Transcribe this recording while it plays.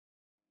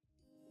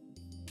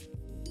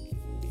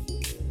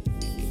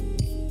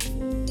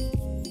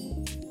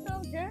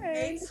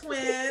Hey,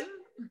 twin.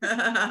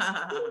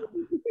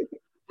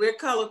 We're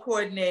color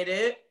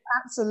coordinated.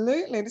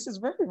 Absolutely. This is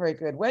very, very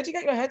good. Where'd you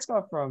get your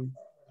headscarf from?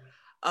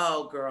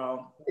 Oh,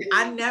 girl.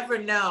 I never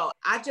know.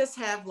 I just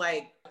have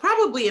like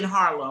probably in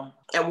Harlem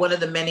at one of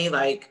the many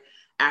like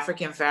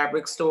African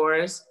fabric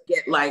stores,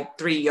 get like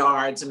 3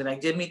 yards. I mean, like,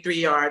 give me 3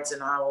 yards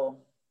and I will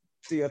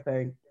Do your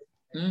thing.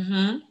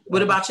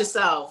 What about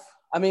yourself?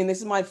 I mean, this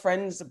is my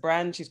friend's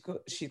brand. She's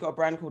got a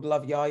brand called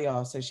Love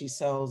Yaya. So she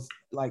sells,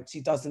 like, she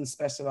doesn't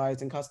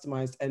specialize and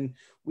customized. And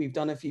we've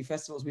done a few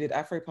festivals. We did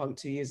Afropunk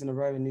 2 years in a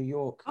row in New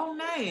York. Oh,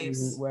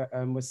 nice.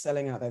 We're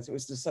selling out there. So it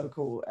was just so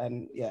cool.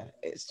 And yeah,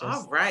 it's just.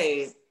 All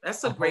right.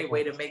 That's a great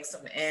way to make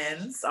some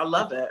ends. I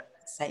love it.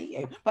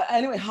 Say, but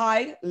anyway,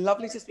 hi,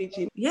 lovely to speak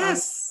to you.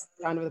 Yes.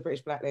 Founder of the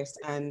British Blacklist.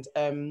 And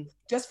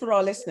just for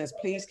our listeners,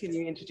 please can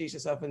you introduce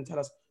yourself and tell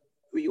us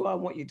who you are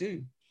and what you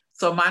do?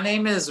 So my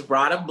name is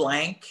Rhoda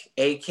Blank,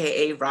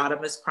 aka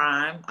Rodimus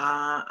Prime.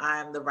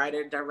 I'm the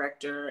writer,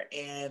 director,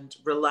 and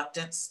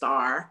reluctant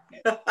star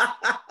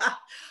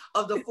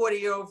of the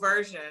 40-year-old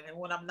version. And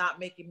when I'm not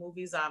making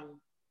movies, I'm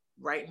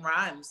writing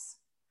rhymes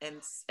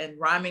and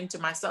rhyming to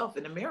myself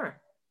in the mirror.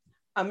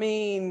 I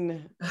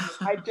mean,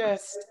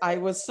 I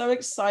was so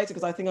excited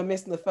because I think I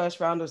missed in the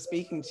first round of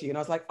speaking to you. And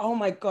I was like, oh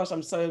my gosh,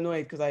 I'm so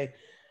annoyed because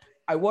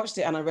I watched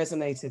it and I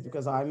resonated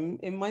because I'm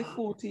in my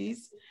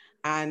 40s.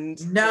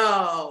 And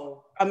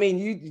no, I mean,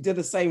 you did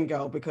the same,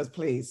 girl, because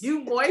please.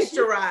 You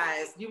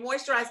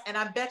moisturize, and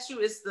I bet you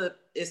it's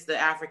the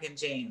African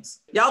genes.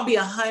 Y'all be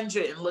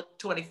 100 and look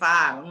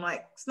 25. I'm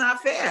like, it's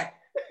not fair.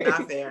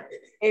 Not fair.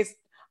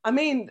 I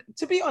mean,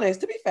 to be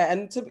honest, to be fair,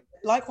 and to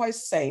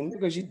likewise same,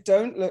 because you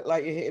don't look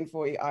like you're hitting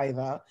 40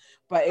 either.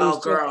 But it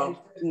was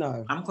girl,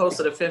 no. I'm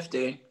closer to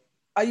 50.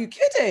 Are you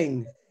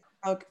kidding?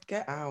 I'll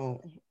get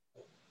out.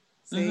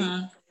 See?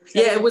 Mm-hmm.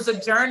 Yeah, it was a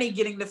journey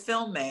getting the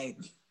film made.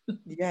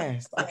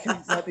 Yes, I can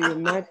exactly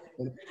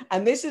imagine.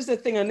 And this is the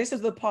thing, and this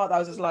is the part that I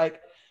was just like,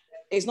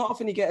 it's not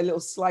often you get a little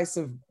slice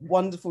of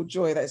wonderful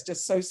joy that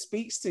just so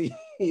speaks to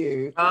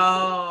you.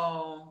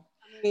 Oh,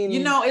 I mean, you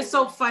know, it's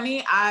so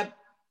funny. I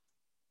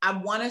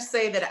want to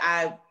say that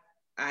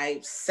I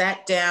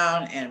sat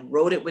down and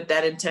wrote it with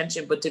that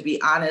intention, but to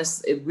be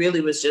honest, it really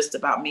was just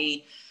about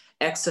me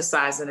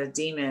exercising a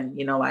demon.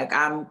 You know, like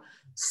I'm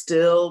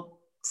still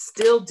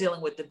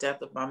dealing with the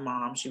death of my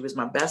mom. She was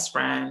my best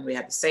friend. We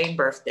had the same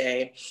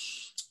birthday,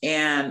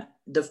 and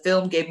the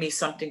film gave me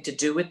something to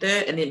do with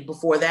it. And then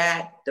before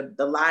that,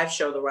 the live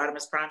show, the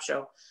Rodimus Prime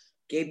show,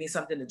 gave me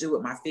something to do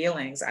with my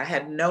feelings. I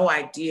had no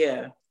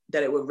idea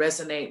that it would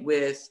resonate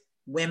with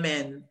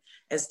women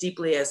as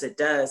deeply as it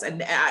does.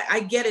 And I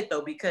get it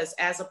though, because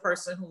as a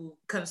person who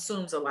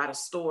consumes a lot of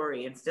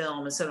story and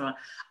film and cinema,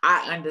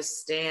 I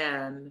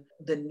understand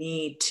the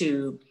need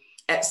to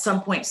at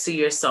some point see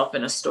yourself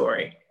in a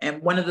story.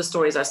 And one of the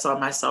stories I saw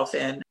myself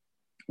in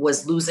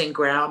was Losing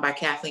Ground by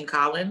Kathleen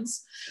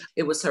Collins.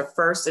 It was her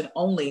first and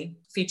only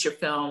feature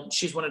film.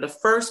 She's one of the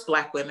first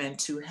Black women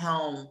to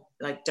helm,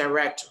 like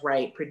direct,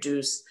 write,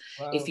 produce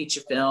a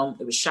feature film.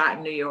 It was shot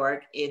in New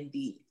York in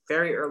the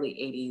very early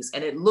 80s,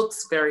 and it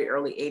looks very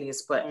early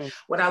 80s. But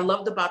what I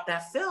loved about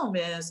that film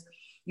is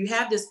you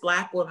have this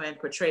Black woman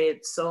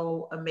portrayed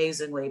so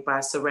amazingly by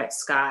Sarette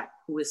Scott,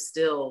 who is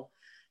still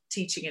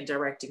teaching and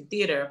directing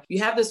theater. You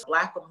have this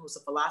Black woman who's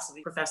a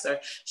philosophy professor.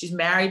 She's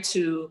married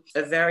to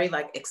a very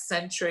like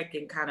eccentric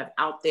and kind of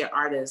out there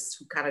artist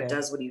who kind of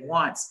does what he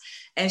wants.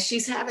 And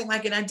she's having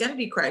like an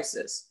identity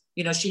crisis.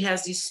 You know, she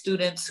has these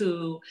students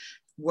who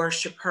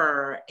worship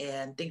her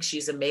and think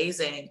she's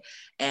amazing.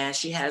 And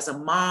she has a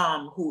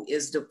mom who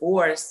is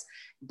divorced,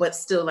 but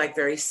still like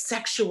very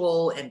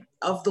sexual and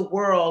of the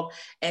world.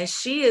 And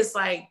she is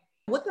like,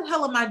 what the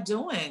hell am I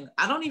doing?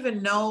 I don't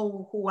even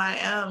know who I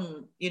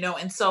am, you know?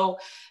 And so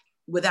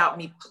without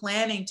me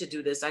planning to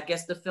do this, I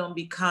guess the film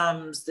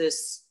becomes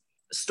this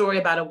story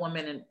about a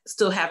woman and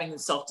still having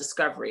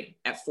self-discovery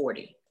at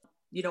 40,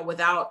 you know,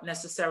 without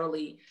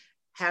necessarily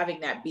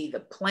having that be the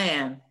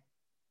plan.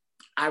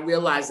 I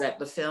realized that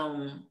the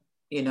film,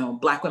 you know,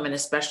 Black women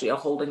especially are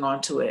holding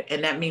on to it.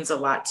 And that means a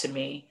lot to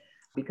me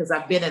because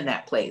I've been in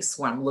that place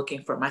where I'm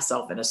looking for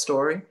myself in a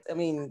story. I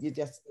mean, you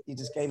just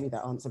gave me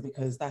that answer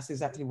because that's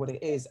exactly what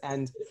it is.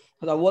 And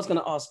because I was going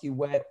to ask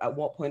you at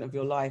what point of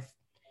your life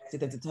did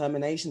the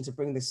determination to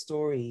bring this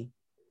story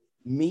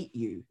meet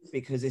you?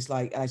 Because it's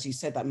like, as you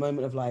said, that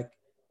moment of like,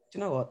 do you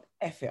know what?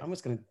 F it, I'm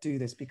just going to do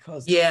this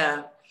because.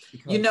 Yeah.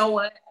 You know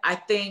what? I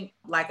think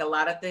like a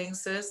lot of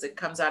things, sis, it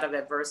comes out of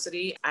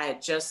adversity. I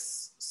had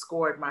just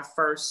scored my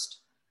first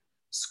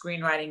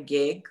screenwriting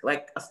gig,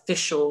 like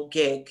official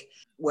gig,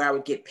 where I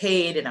would get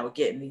paid and I would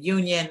get in the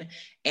union,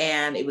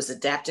 and it was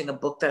adapting a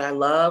book that I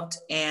loved,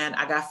 and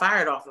I got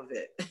fired off of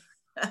it.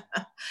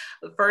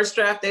 The first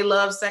draft, they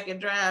love. Second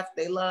draft,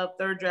 they love.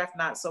 Third draft,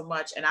 not so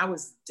much. And I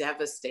was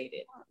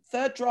devastated.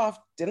 Third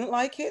draft, didn't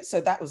like it.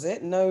 So that was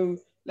it. No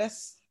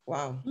less.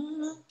 Wow.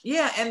 Mm-hmm.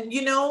 Yeah. And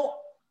you know,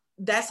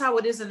 that's how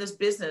it is in this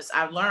business.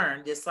 I've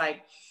learned it's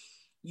like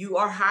you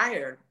are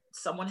hired.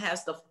 Someone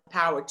has the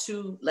power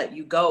to let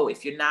you go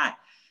if you're not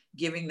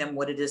giving them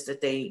what it is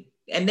that they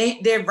And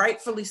they're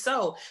rightfully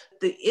so.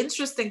 The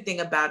interesting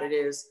thing about it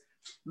is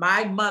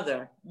my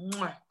mother,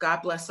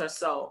 God bless her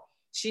soul,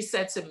 she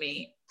said to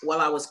me while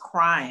I was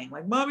crying,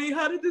 like, Mommy,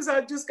 how did this?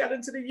 I just got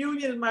into the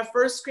union, my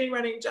first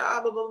screenwriting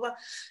job, blah, blah, blah.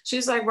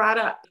 She's like,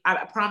 Radha,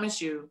 I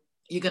promise you,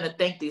 you're going to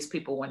thank these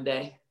people one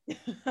day.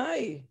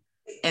 Hi.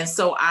 And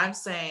so I'm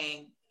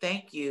saying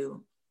thank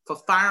you for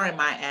firing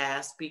my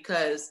ass,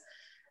 because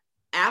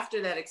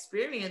after that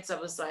experience, I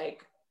was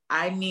like,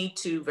 I need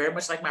to, very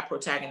much like my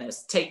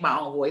protagonist, take my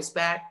own voice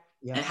back.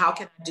 Yeah. And how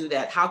can I do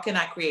that? How can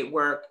I create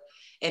work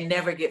and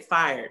never get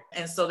fired?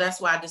 And so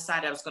that's why I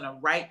decided I was going to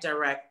write,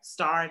 direct,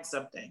 star in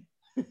something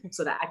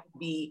so that I could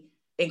be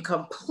in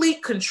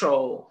complete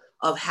control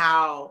of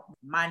how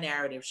my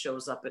narrative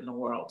shows up in the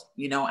world.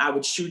 You know, I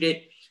would shoot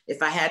it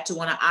if I had to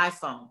on an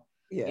iPhone,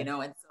 you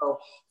know, and so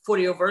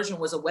 40-year version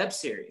was a web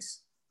series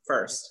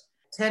first,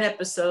 10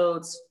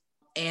 episodes.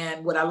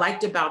 And what I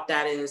liked about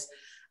that is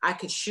I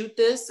could shoot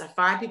this. I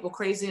find people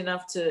crazy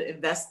enough to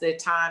invest their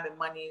time and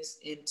monies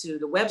into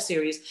the web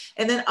series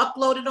and then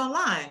upload it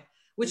online,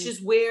 which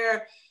is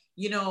where,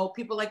 you know,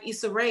 people like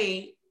Issa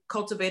Rae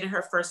cultivated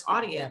her first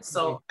audience.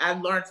 So I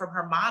learned from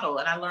her model,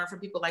 and I learned from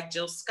people like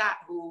Jill Scott,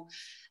 who,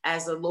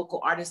 as a local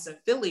artist in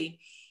Philly,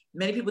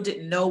 many people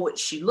didn't know what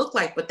she looked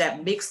like, but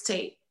that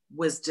mixtape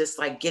was just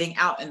like getting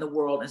out in the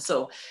world. And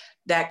so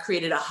that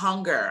created a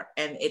hunger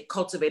and it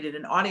cultivated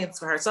an audience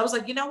for her. So I was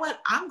like, you know what?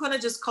 I'm going to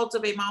just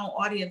cultivate my own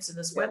audience in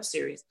this web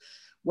series.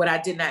 What I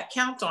did not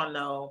count on,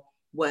 though,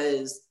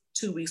 was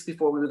 2 weeks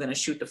before we were going to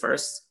shoot the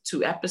first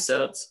 2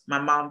 episodes, my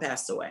mom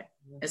passed away.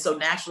 And so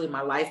naturally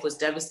my life was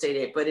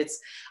devastated. But it's,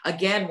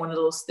 again, one of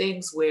those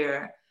things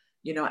where,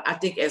 you know, I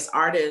think as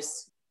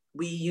artists,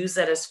 we use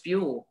that as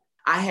fuel.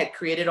 I had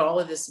created all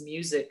of this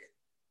music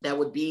that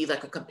would be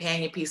like a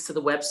companion piece to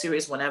the web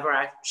series whenever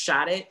I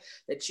shot it,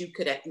 that you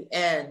could at the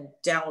end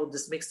download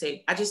this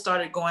mixtape. I just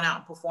started going out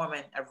and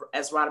performing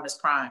as Rodimus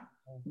Prime,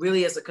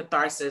 really as a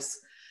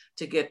catharsis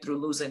to get through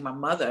losing my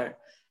mother.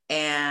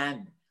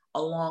 And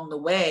along the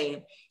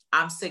way,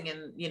 I'm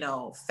singing, you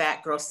know,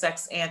 fat girl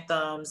sex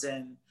anthems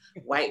and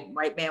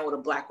white man with a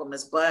black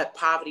woman's butt,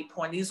 poverty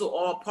porn. These are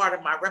all part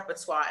of my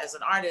repertoire as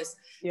an artist,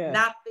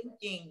 not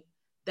thinking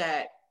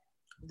that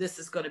this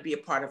is going to be a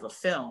part of a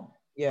film.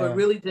 But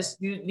really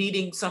just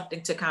needing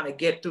something to kind of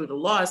get through the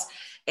loss.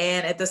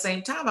 And at the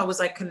same time, I was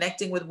like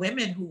connecting with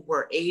women who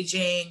were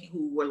aging,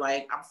 who were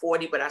like, I'm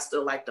 40, but I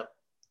still like to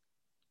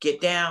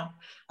get down,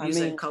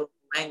 using colorful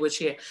language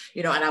here,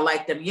 you know, and I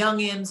like them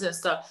youngins and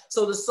stuff.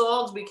 So the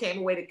songs became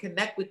a way to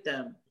connect with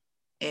them.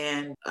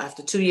 And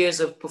after 2 years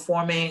of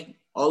performing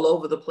all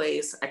over the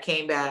place, I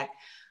came back,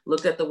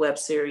 looked at the web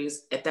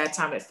series. At that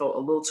time, it felt a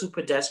little too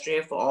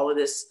pedestrian for all of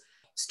this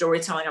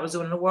storytelling I was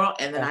doing in the world.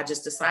 And then I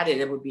just decided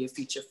it would be a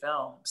feature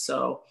film.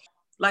 So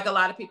like a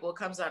lot of people, it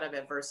comes out of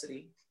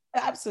adversity.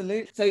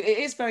 Absolutely. So it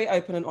is very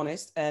open and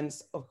honest, and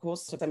of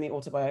course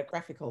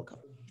semi-autobiographical.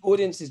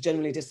 Audiences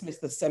generally dismiss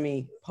the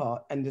semi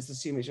part and just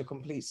assume it's your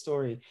complete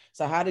story.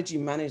 So how did you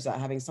manage that,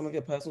 having some of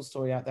your personal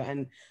story out there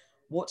and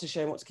what to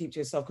share and what to keep to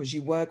yourself? Because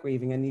you were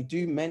grieving and you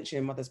do mention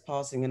your mother's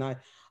passing, and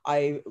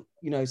I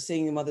you know,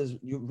 seeing your mother's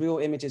real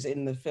images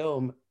in the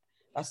film,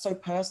 that's so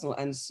personal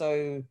and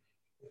so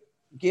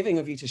giving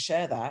of you to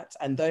share that.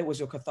 And though it was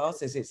your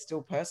catharsis, it's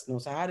still personal.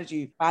 So how did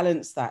you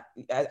balance that,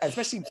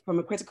 especially from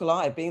a critical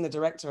eye, being the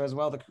director as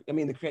well?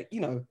 You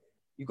know,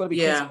 you've got to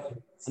be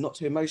critical and not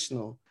too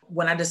emotional.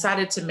 When I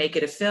decided to make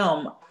it a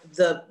film,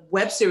 the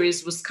web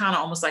series was kind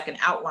of almost like an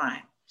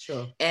outline.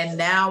 Sure. And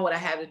now what I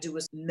had to do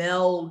was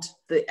meld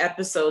the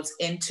episodes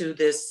into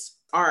this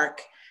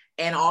arc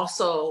and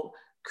also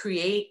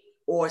create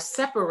or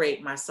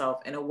separate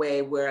myself in a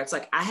way where it's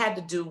like I had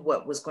to do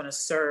what was going to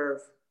serve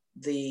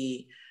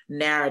the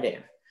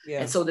narrative.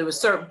 And so there were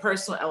certain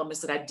personal elements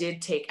that I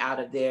did take out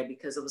of there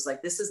because it was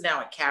like, this is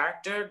now a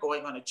character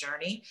going on a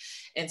journey.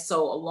 And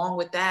so along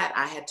with that,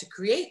 I had to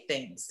create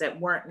things that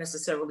weren't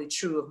necessarily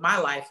true of my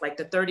life, like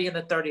the 30 and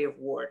the 30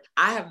 award.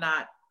 I have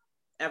not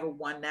ever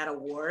won that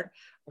award.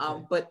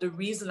 But the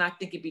reason I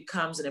think it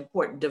becomes an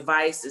important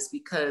device is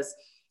because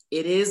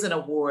it is an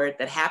award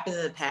that happened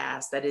in the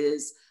past that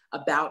is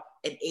about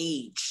an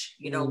age,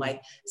 you know,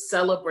 like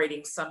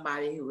celebrating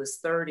somebody who is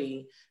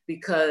 30,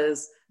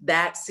 because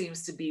that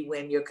seems to be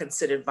when you're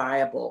considered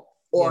viable,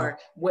 or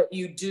what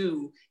you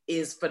do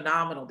is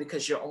phenomenal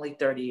because you're only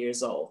 30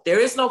 years old.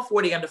 There is no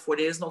 40 under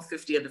 40, there's no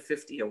 50 under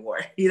 50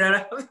 award, you know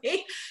what I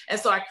mean? And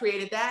so I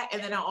created that.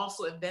 And then I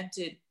also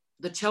invented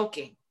the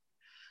choking,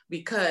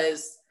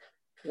 because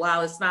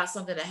while it's not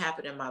something that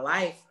happened in my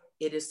life,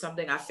 it is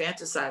something I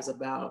fantasize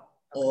about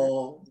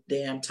all the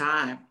damn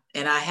time.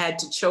 And I had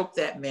to choke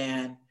that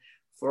man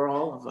for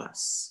all of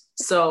us.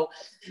 So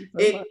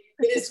it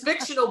is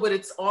fictional, but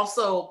it's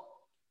also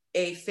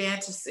a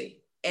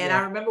fantasy. And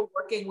I remember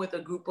working with a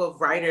group of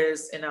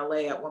writers in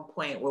LA at one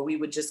point where we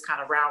would just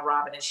kind of round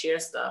robin and share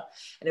stuff.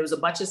 And it was a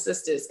bunch of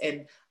sisters.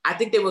 And I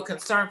think they were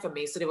concerned for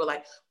me. So they were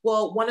like,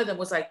 well, one of them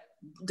was like,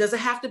 does it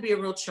have to be a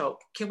real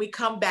choke? Can we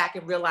come back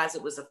and realize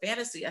it was a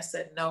fantasy? I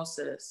said, no,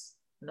 sis.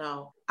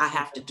 no, I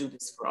have to do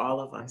this for all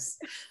of us.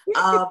 And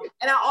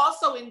I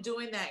also, in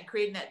doing that and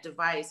creating that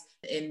device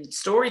in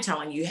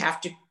storytelling,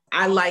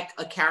 I like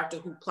a character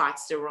who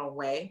plots their own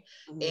way.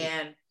 Mm-hmm.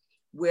 And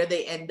where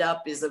they end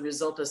up is a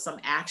result of some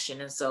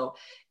action. And so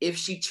if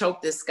she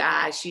choked this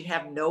guy, she'd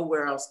have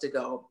nowhere else to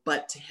go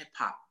but to hip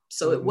hop.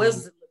 So mm-hmm. It was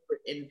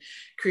deliberate in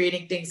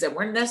creating things that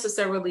weren't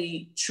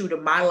necessarily true to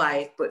my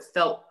life, but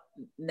felt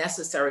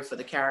necessary for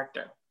the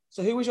character.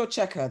 So who was your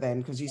checker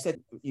then? Because you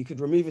said you could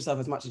remove yourself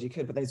as much as you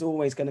could, but there's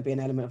always going to be an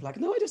element of like,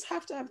 no, I just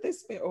have to have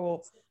this bit,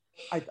 or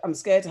I'm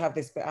scared to have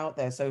this bit out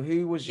there. So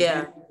who was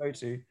your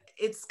go-to?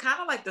 It's kind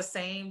of like the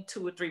same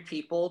 2 or 3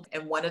 people.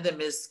 And one of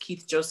them is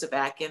Keith Joseph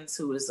Atkins,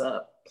 who is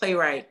a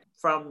playwright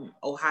from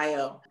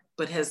Ohio,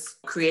 but has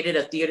created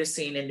a theater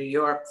scene in New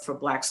York for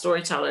Black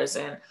storytellers.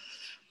 And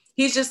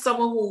he's just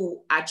someone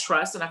who I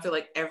trust. And I feel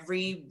like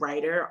every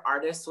writer,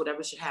 artist,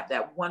 whatever, should have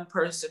that one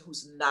person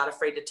who's not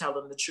afraid to tell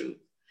them the truth.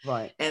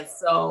 Right. And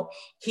so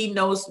he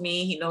knows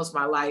me, he knows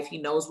my life, he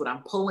knows what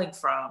I'm pulling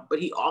from,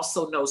 but he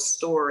also knows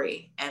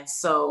story. And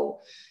so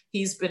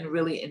he's been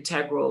really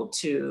integral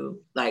to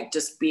like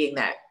just being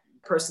that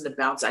person to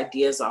bounce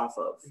ideas off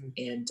of.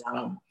 And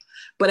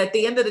but at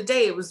the end of the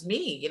day, it was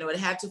me. You know, it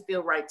had to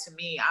feel right to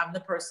me. I'm the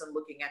person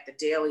looking at the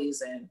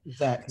dailies and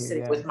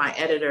sitting with my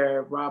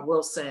editor, Rob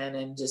Wilson,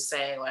 and just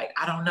saying like,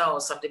 I don't know,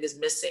 something is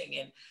missing.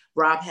 And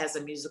Rob has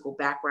a musical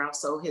background,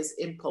 so his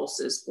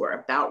impulses were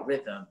about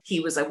rhythm. He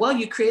was like, well,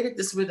 you created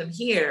this rhythm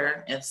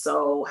here, and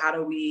so how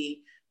do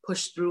we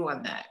push through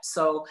on that?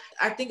 So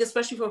I think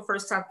especially for a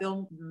first-time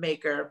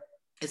filmmaker,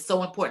 it's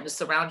so important to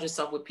surround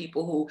yourself with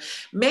people who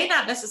may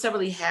not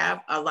necessarily have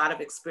a lot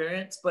of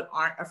experience, but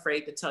aren't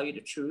afraid to tell you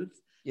the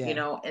truth, you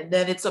know, and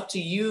then it's up to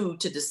you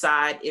to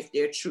decide if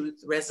their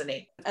truth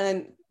resonates. And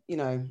then, you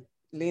know,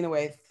 Lena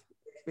Waithe,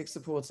 big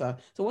supporter.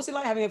 So what's it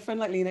like having a friend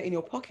like Lena in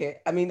your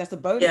pocket? I mean, that's a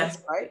bonus,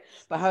 right?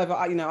 But however,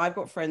 I've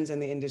got friends in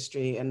the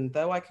industry, and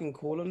though I can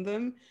call on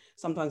them,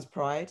 sometimes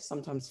pride,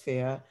 sometimes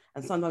fear,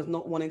 and sometimes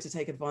not wanting to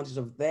take advantage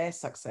of their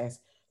success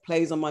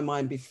plays on my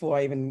mind before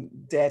I even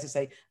dare to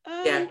say,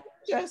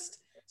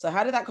 So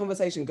how did that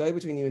conversation go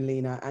between you and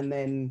Lena, and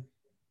then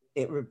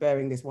it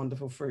bearing this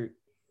wonderful fruit?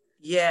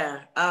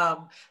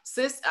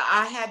 Sis,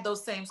 I had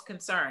those same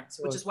concerns,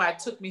 which is why it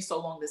took me so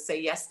long to say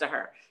yes to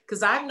her.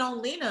 Because I've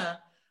known Lena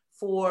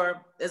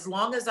for as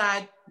long as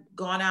I'd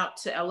gone out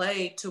to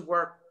LA to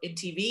work in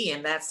TV.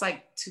 And that's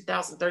like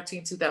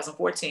 2013,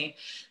 2014.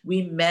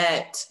 We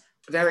met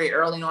very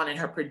early on in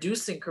her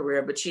producing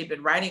career, but she had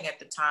been writing at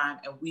the time.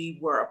 And we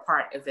were a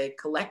part of a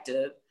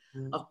collective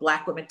of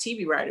Black women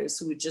TV writers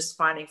who were just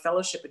finding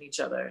fellowship in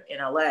each other in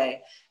LA.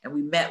 And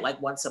we met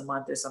like once a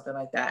month or something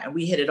like that. And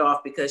we hit it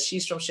off because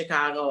she's from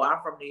Chicago,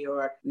 I'm from New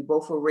York. We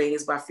both were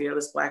raised by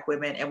fearless Black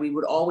women. And we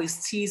would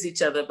always tease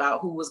each other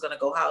about who was going to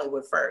go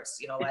Hollywood first.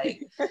 You know,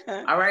 like,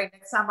 all right,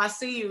 next time I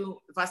see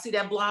you, if I see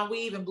that blonde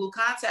weave and blue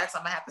contacts,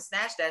 I'm gonna have to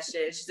snatch that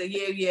shit. She said,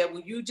 yeah,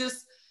 well, you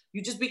just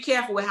be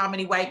careful with how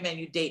many white men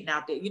you dating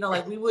out there. You know,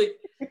 like we would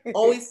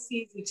always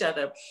tease each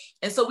other.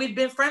 And so we'd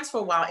been friends for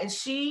a while. And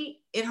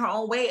she, in her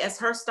own way, as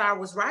her star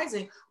was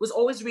rising, was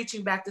always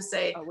reaching back to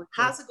say,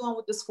 how's it going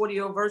with this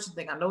 40-year-old virgin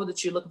thing? I know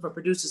that you're looking for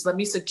producers. Let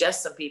me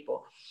suggest some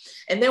people.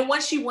 And then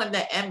once she won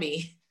the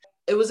Emmy,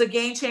 it was a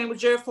game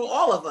changer for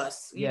all of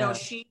us. You know,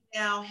 she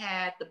now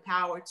had the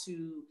power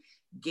to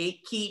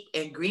gatekeep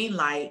and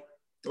greenlight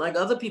like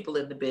other people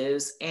in the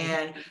biz.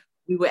 And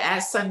we were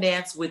at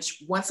Sundance,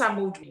 which once I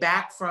moved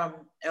back from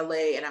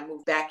LA and I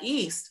moved back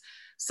east,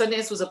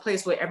 Sundance was a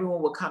place where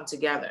everyone would come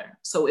together.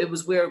 So it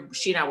was where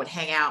she and I would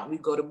hang out and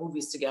we'd go to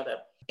movies together.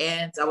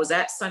 And I was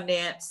at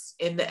Sundance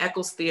in the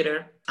Eccles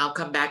Theater. I'll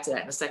come back to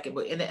that in a second,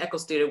 but in the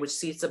Eccles Theater, which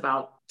seats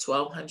about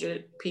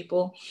 1,200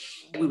 people,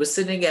 we were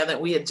sitting together.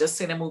 We had just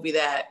seen a movie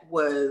that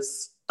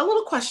was a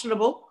little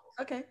questionable.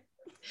 Okay.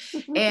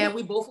 And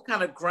we both were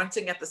kind of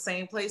grunting at the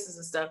same places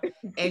and stuff.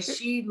 And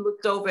she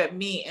looked over at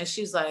me and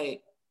she's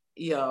like,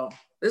 yo,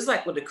 this is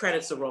like when the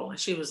credits are rolling.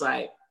 She was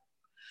like,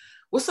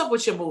 what's up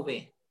with your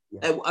movie?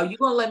 Are you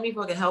gonna let me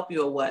fucking help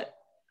you or what?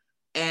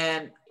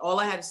 And all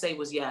I had to say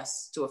was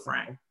yes to a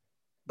friend.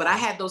 But I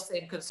had those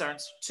same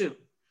concerns too.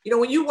 You know,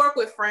 when you work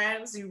with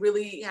friends, you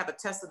really have a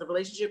test of the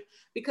relationship,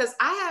 because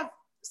I have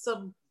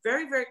some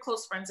very, very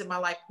close friends in my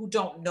life who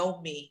don't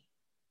know me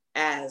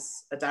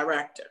as a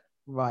director.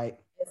 Right.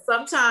 And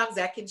sometimes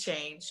that can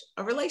change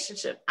a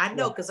relationship. I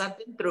know, because I've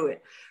been through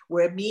it,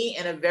 where me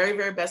and a very,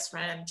 very best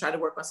friend tried to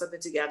work on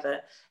something together.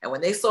 And when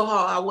they saw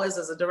how I was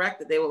as a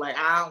director, they were like,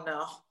 I don't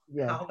know.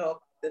 I don't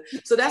know.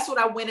 So that's what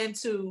I went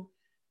into.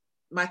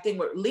 My thing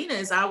with Lena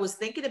is I was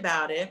thinking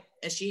about it,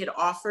 and she had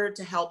offered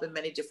to help in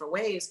many different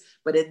ways.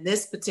 But in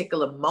this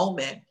particular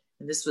moment,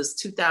 and this was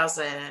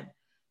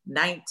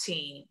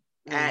 2019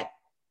 at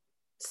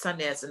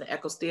Sundance in the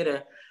Eccles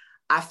Theater,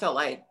 I felt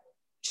like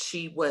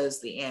she was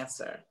the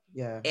answer.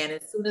 Yeah. And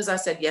as soon as I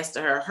said yes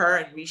to her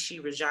and Rishi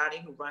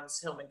Rajani, who runs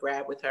Hillman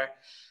Grad with her,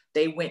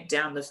 they went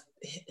down the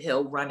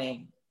hill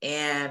running.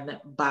 And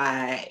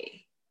by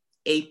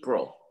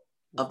April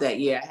of that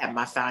year, I had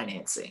my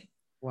financing.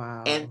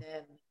 Wow. And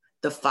then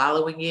the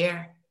following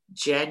year,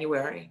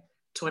 January,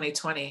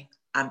 2020,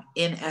 I'm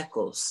in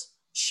Eccles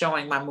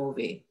showing my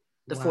movie,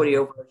 the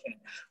 40-year version,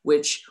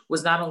 which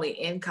was not only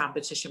in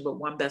competition, but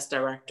won Best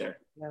Director.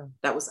 Yeah.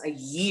 That was a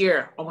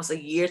year, almost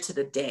a year to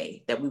the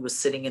day that we were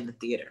sitting in the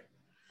theater.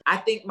 I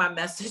think my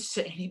message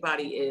to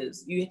anybody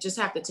is you just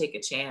have to take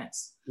a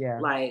chance. Yeah.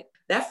 Like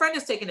that friend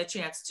is taking a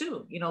chance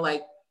too. You know,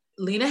 like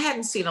Lena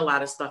hadn't seen a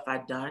lot of stuff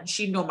I'd done.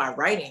 She know my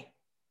writing,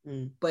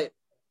 but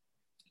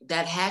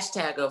that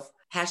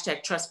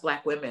hashtag trust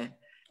Black women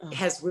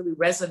has really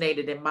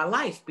resonated in my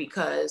life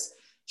because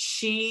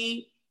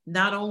she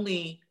not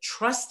only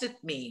trusted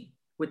me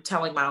with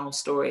telling my own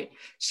story,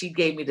 she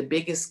gave me the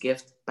biggest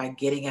gift by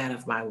getting out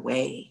of my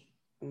way.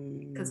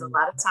 Because a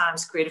lot of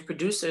times creative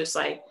producers,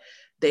 like,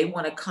 they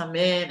want to come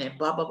in and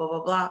blah, blah, blah,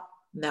 blah, blah.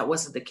 And that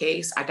wasn't the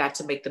case. I got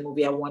to make the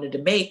movie I wanted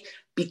to make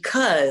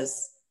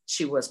because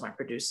she was my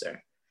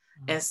producer.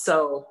 And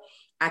so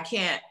I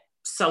can't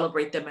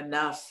celebrate them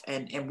enough.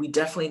 And we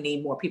definitely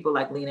need more people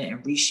like Lena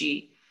and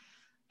Rishi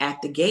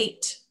at the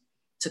gate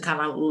to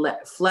kind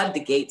of flood the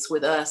gates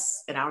with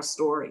us and our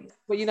story.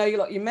 But you know,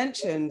 you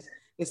mentioned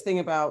this thing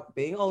about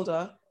being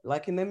older,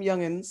 liking them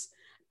youngins,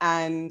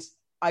 and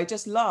I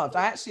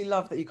actually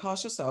love that you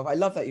cast yourself. I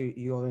love that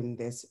you're in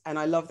this, and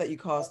I love that you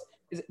cast.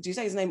 Do you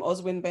say his name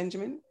Oswin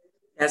Benjamin?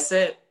 That's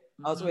it.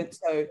 Oswin.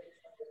 So,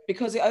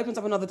 because it opens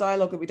up another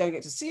dialogue that we don't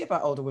get to see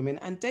about older women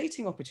and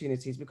dating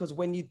opportunities. Because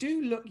when you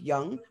do look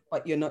young,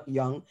 but you're not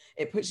young,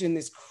 it puts you in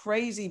this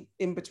crazy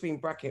in-between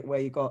bracket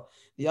where you got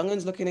the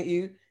youngins looking at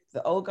you,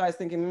 the old guys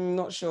thinking,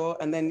 not sure,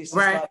 and then it's just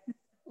like,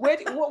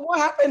 what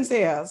happens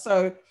here?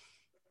 So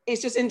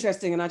it's just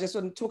interesting, and I just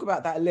want to talk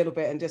about that a little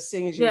bit and just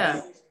seeing as you.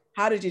 Yeah.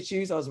 How did you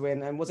choose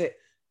Oswin? And was it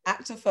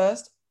actor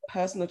first,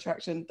 personal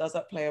attraction? Does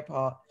that play a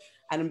part?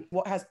 And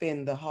what has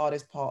been the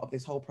hardest part of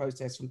this whole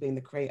process from being the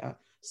creator,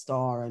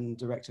 star, and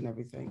director and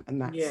everything? And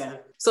that's... Yeah.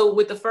 So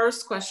with the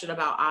first question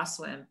about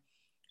Oswin,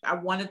 I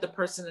wanted the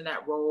person in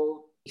that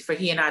role for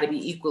he and I to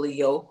be equally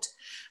yoked,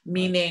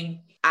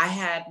 meaning I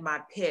had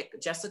my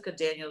pick. Jessica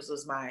Daniels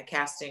was my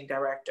casting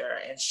director,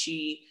 and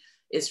she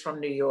is from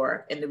New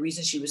York. And the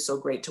reason she was so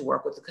great to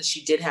work with, because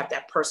she did have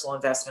that personal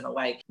investment of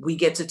like, we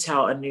get to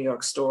tell a New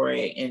York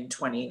story in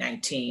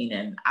 2019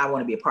 and I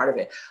want to be a part of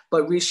it.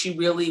 But she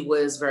really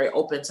was very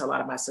open to a lot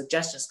of my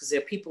suggestions, because there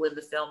are people in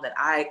the film that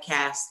I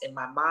cast in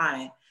my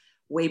mind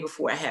way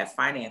before I had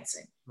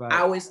financing. Right.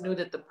 I always knew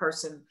that the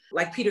person,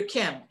 like Peter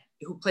Kim,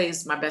 who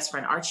plays my best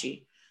friend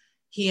Archie,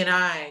 he and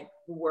I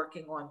were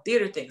working on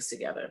theater things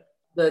together.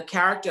 The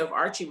character of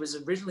Archie was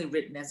originally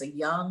written as a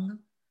young,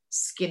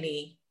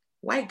 skinny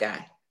white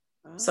guy,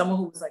 someone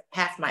who was like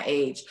half my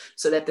age,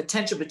 so that the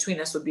tension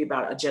between us would be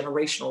about a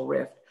generational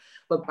rift.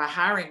 But by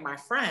hiring my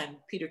friend,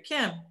 Peter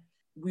Kim,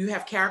 we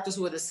have characters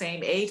who are the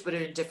same age, but are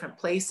in different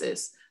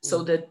places.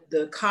 So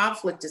the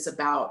conflict is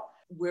about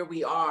where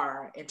we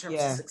are in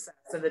terms of success,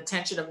 and the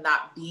tension of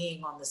not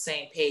being on the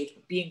same page,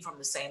 but being from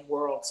the same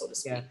world, so to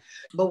speak. Yeah.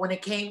 But when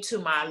it came to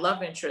my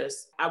love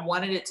interest, I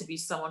wanted it to be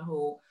someone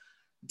who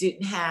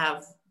didn't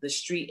have the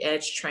street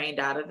edge trained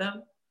out of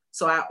them.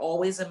 So I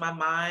always in my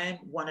mind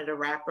wanted a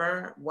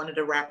rapper. One of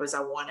the rappers I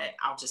wanted,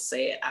 I'll just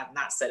say it, I've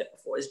not said it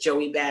before, is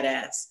Joey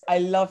Badass. I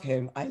love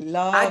him. I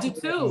do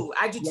too.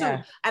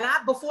 And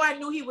before I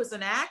knew he was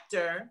an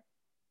actor,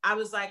 I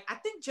was like, I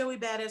think Joey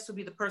Badass would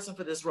be the person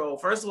for this role.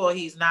 First of all,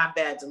 he's not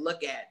bad to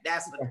look at.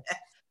 That's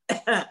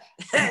what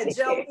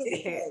Joey,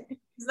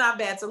 he's not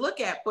bad to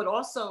look at, but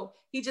also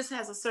he just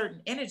has a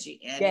certain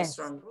energy, and he's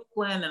from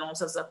Brooklyn and all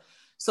sorts of stuff.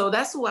 So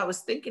that's who I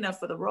was thinking of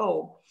for the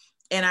role.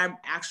 And I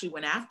actually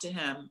went after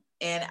him.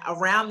 And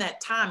around that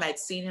time, I'd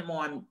seen him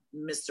on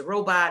Mr.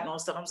 Robot and all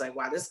stuff. I was like,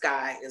 wow, this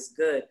guy is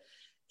good.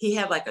 He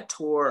had like a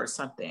tour or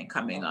something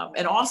coming up.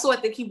 And also, I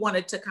think he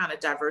wanted to kind of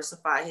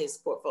diversify his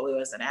portfolio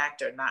as an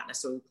actor, not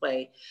necessarily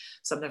play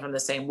something from the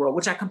same world,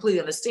 which I completely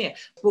understand.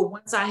 But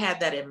once I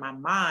had that in my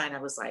mind, I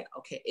was like,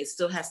 okay, it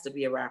still has to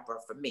be a rapper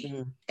for me.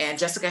 Mm-hmm. And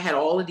Jessica had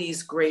all of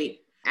these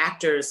great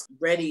actors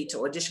ready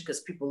to audition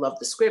because people love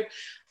the script.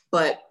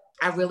 But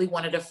I really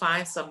wanted to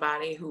find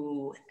somebody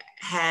who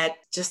had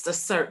just a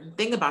certain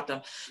thing about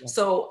them. Yeah.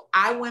 So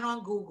I went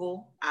on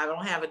Google. I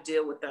don't have a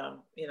deal with them.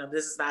 You know,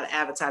 this is not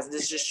advertising.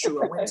 This is just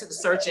true. I went to the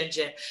search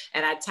engine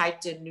and I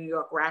typed in New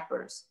York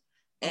rappers.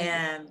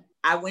 And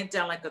I went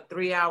down like a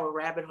 3-hour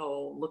rabbit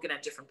hole looking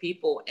at different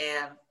people.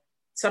 And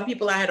some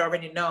people I had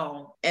already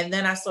known. And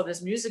then I saw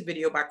this music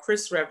video by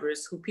Chris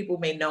Rivers, who people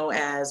may know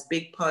as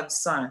Big Pun's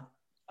son.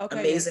 Okay.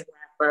 Amazing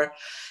rapper.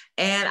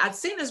 And I'd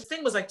seen this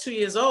thing was like 2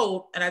 years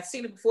old, and I'd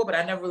seen it before, but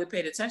I never really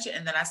paid attention.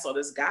 And then I saw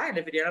this guy in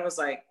the video and I was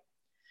like,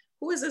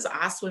 who is this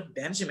Oswin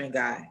Benjamin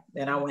guy?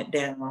 Then I went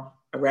down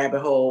a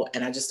rabbit hole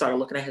and I just started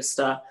looking at his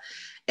stuff.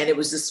 And it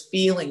was this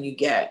feeling you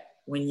get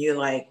when you're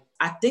like,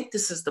 I think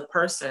this is the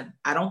person.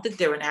 I don't think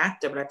they're an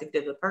actor, but I think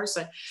they're the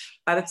person.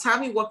 By the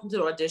time we walked into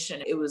the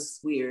audition, it was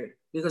weird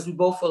because we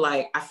both were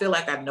like, I feel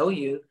like I know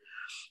you.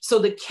 So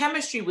the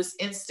chemistry was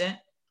instant.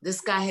 This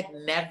guy had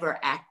never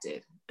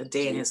acted a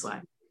day in his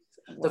life.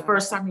 Wow. The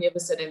first time he ever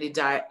said any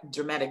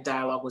dramatic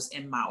dialogue was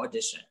in my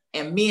audition.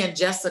 And me and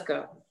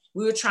Jessica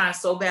we were trying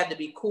so bad to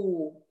be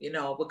cool, you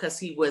know,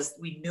 because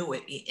we knew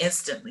it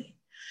instantly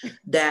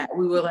that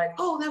we were like,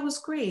 oh, that was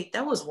great.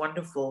 That was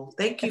wonderful.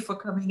 Thank you for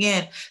coming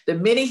in. The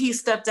minute he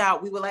stepped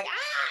out, we were like,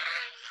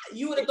 ah,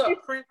 you would have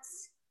thought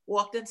Prince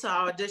walked into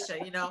our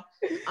audition, you know?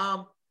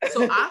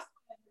 So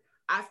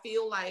I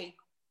feel like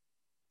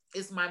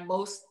it's my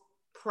most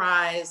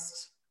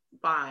prized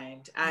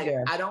find.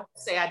 I don't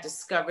say I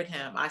discovered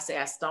him. I say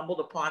I stumbled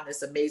upon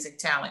this amazing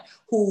talent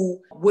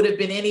who would have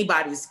been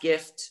anybody's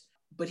gift,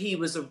 but he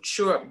was a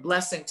sure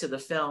blessing to the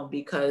film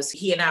because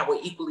he and I were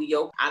equally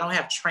yoked. I don't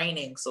have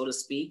training, so to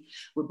speak.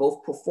 We're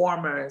both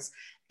performers,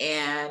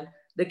 and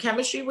the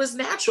chemistry was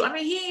natural. I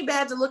mean, he ain't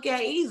bad to look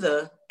at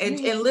either. And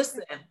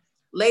listen,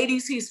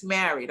 ladies, he's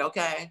married,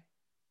 okay?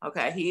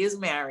 Okay, he is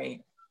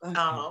married. Okay.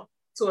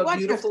 To a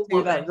beautiful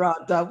woman.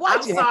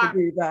 Why'd you have to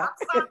do that?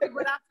 I'm sorry,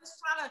 but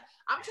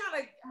I'm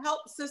trying to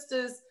help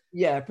sisters.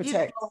 Yeah,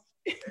 protect.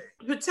 You know,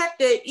 protect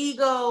their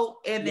ego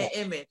and their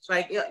image.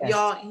 Like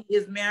y'all, he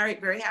is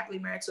married, very happily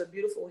married to a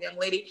beautiful young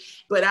lady.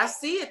 But I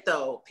see it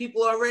though.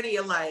 People already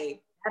are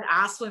like, and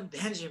Oswin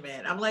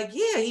Benjamin. I'm like,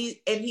 yeah,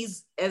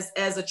 he's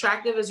as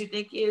attractive as you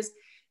think he is.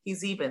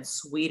 He's even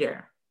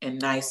sweeter and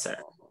nicer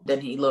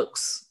than he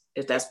looks,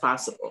 if that's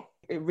possible.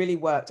 It really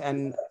worked,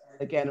 and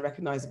again, a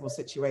recognizable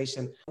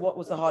situation. What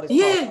was the hardest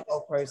part of the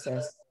whole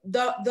process?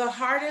 The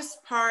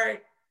hardest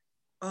part,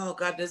 oh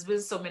God, there's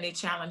been so many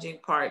challenging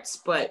parts,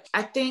 but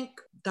I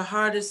think the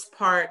hardest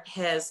part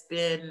has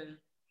been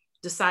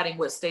deciding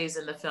what stays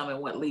in the film and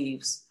what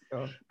leaves.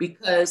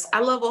 Because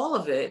I love all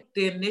of it.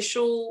 The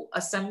initial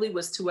assembly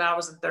was 2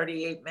 hours and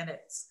 38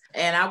 minutes.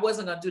 And I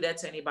wasn't going to do that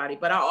to anybody.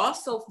 But I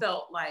also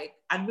felt like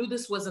I knew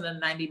this wasn't a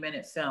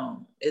 90-minute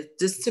film.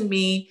 Just to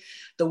me,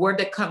 the word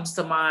that comes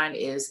to mind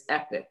is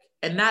epic.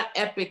 And not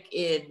epic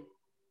in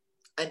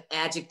an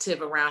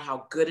adjective around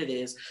how good it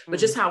is, but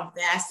just how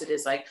vast it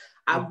is. Like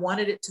I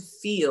wanted it to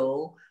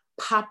feel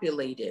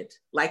populated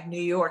like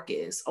New York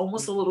is,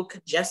 almost a little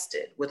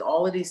congested with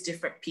all of these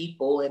different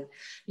people. And,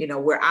 you know,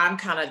 where I'm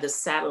kind of the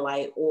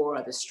satellite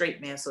or the straight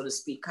man, so to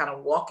speak, kind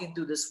of walking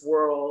through this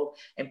world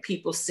and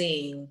people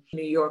seeing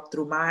New York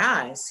through my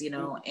eyes, you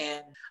know,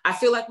 and I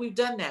feel like we've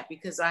done that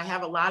because I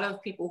have a lot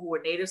of people who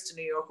are natives to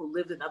New York who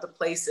lived in other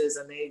places,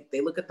 and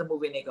they look at the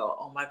movie and they go,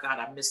 oh my God,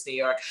 I miss New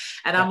York.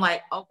 And I'm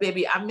like, oh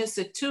baby, I miss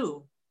it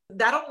too.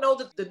 I don't know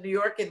that the New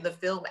York in the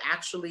film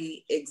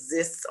actually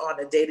exists on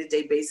a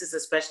day-to-day basis,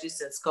 especially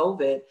since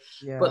COVID.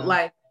 But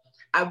like,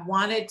 I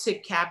wanted to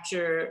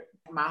capture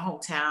my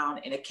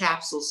hometown in a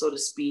capsule, so to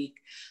speak,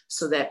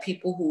 so that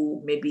people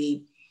who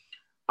maybe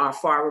are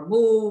far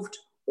removed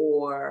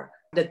or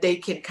that they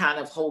can kind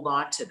of hold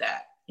on to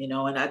that, you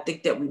know. And I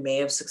think that we may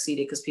have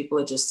succeeded because people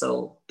are just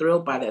so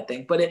thrilled by that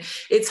thing. But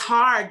it's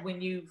hard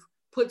when you've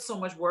put so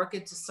much work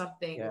into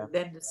something,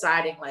 then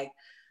deciding like,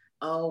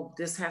 oh,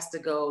 this has to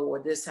go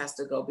or this has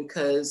to go,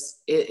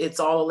 because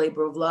it's all a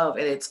labor of love,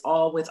 and it's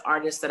all with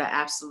artists that I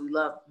absolutely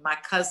love. My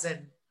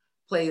cousin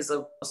plays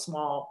a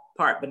small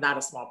part, but not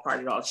a small part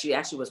at all. She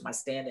actually was my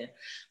stand-in,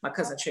 my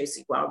cousin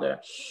Tracy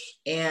Wilder.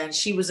 And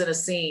she was in a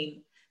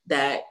scene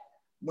that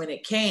when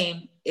it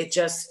came, it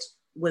just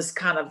was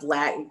kind of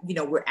like, you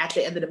know, we're at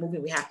the end of the movie,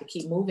 we have to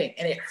keep moving.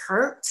 And it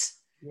hurt.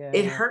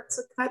 It hurt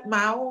to cut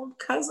my own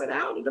cousin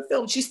out of the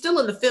film. She's still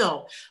in the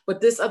film,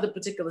 but this other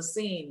particular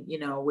scene, you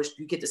know, which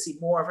you get to see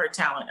more of her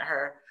talent,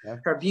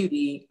 her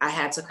beauty, I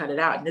had to cut it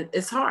out. And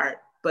it's hard,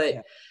 but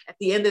at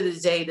the end of the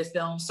day, the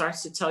film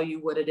starts to tell you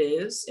what it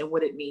is and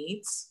what it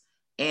needs.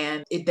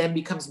 And it then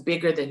becomes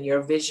bigger than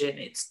your vision.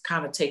 It's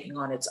kind of taking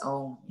on its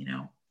own, you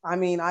know. I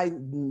mean, I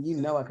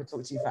could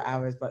talk to you for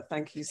hours, but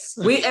thank you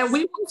so much.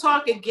 We will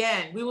talk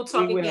again. We will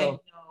talk again, you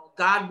know,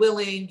 God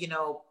willing, you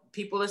know.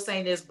 People are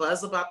saying there's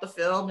buzz about the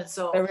film. And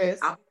so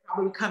I'm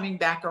probably coming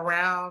back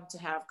around to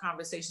have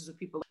conversations with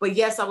people. But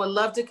yes, I would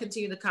love to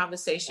continue the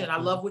conversation. I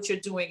love what you're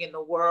doing in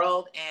the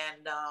world.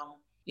 And,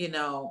 you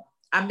know,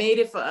 I made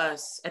it for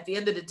us. At the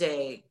end of the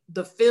day,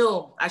 the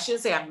film, I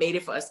shouldn't say I made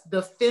it for us.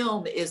 The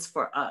film is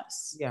for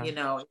us. You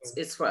know,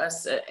 it's for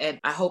us. And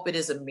I hope it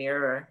is a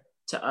mirror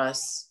to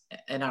us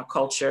and our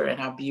culture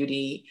and our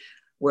beauty,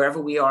 wherever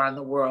we are in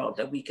the world,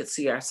 that we could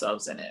see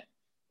ourselves in it.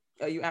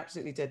 Oh, you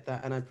absolutely did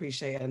that, and I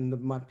appreciate it,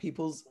 and my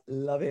peoples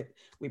love it.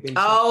 We've been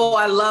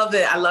I love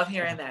it. I love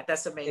hearing that.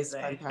 That's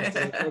amazing. It's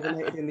fantastic. It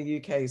originated in the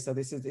UK, so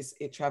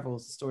it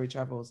travels. The story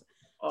travels.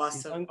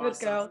 Awesome. I'm good,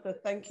 girl. So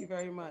thank you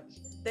very much.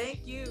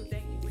 Thank you.